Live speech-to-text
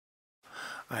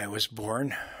I was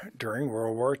born during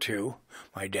World War II.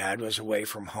 My dad was away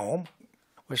from home.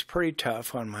 It was pretty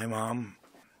tough on my mom.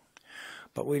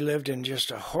 But we lived in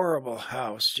just a horrible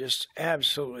house, just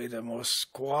absolutely the most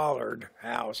squalid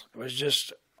house. It was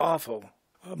just awful.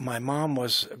 My mom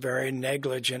was a very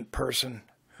negligent person.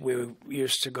 We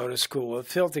used to go to school with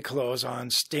filthy clothes on,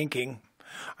 stinking.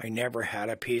 I never had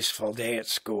a peaceful day at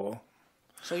school.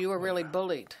 So you were really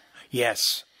bullied?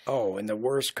 Yes. Oh, in the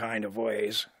worst kind of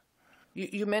ways.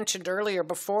 You mentioned earlier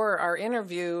before our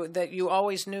interview that you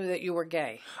always knew that you were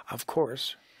gay. Of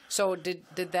course. So did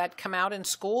that come out in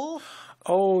school?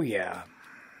 Oh, yeah.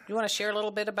 You want to share a little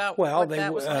bit about what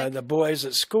that was like? The boys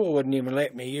at school wouldn't even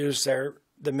let me use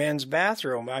the men's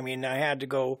bathroom. I mean, I had to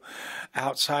go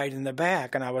outside in the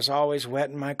back, and I was always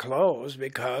wetting my clothes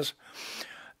because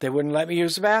they wouldn't let me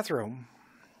use the bathroom.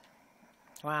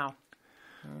 Wow.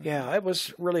 Yeah, it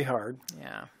was really hard.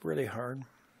 Yeah. Really hard.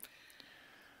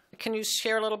 Can you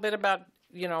share a little bit about,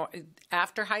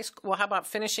 after high school? Well, how about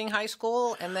finishing high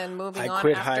school and then moving on I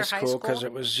quit after high school because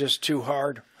it was just too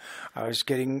hard. I was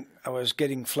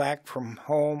getting flack from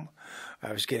home.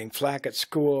 I was getting flack at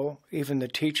school. Even the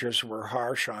teachers were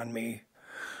harsh on me.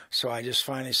 So I just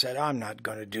finally said, I'm not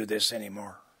going to do this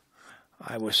anymore.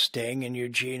 I was staying in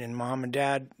Eugene, and Mom and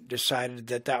Dad decided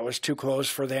that was too close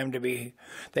for them to be.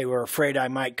 They were afraid I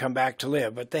might come back to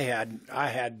live, but I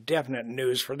had definite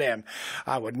news for them.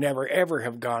 I would never, ever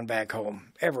have gone back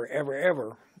home. Ever, ever,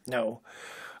 ever. No,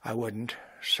 I wouldn't.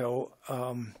 So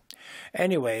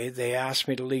anyway, they asked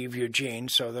me to leave Eugene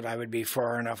so that I would be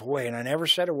far enough away, and I never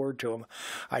said a word to them.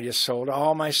 I just sold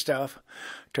all my stuff,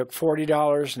 took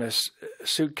 $40 in a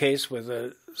suitcase with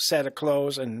a set of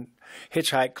clothes, and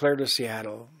hitchhiked clear to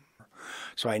Seattle.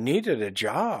 So I needed a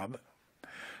job.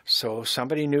 So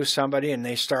somebody knew somebody, and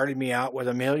they started me out with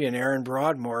a millionaire in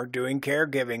Broadmoor doing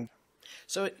caregiving.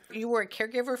 So you were a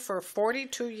caregiver for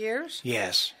 42 years?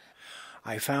 Yes.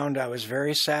 I found I was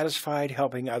very satisfied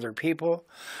helping other people,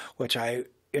 which I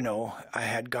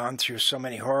had gone through so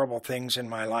many horrible things in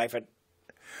my life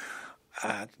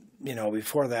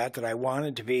before that I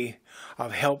wanted to be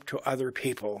of help to other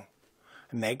people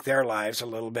and make their lives a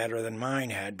little better than mine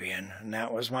had been. And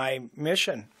that was my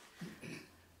mission.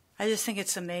 I just think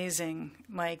it's amazing,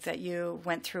 Mike, that you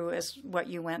went through what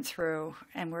you went through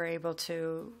and were able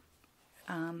to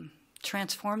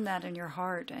transform that in your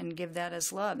heart and give that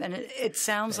as love. And it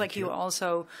sounds like you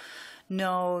also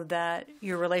know that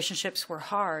your relationships were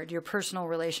hard, your personal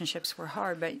relationships were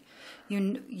hard, but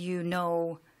you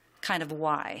know kind of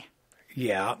why.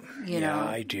 Yeah,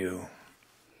 I do.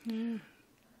 Mm.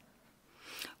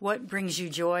 What brings you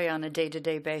joy on a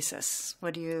day-to-day basis?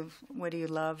 What do you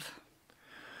love?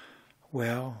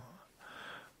 Well,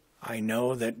 I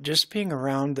know that just being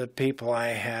around the people I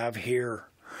have here,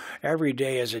 every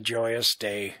day is a joyous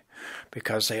day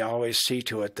because they always see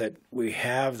to it that we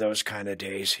have those kind of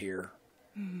days here.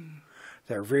 Mm.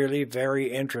 They're really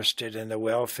very interested in the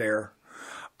welfare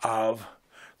of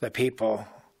the people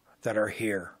that are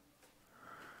here.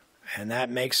 And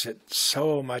that makes it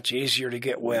so much easier to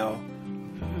get well.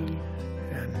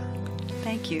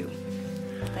 Thank you.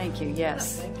 Thank you.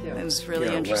 Yes. Thank you. It was really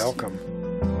You're interesting. welcome.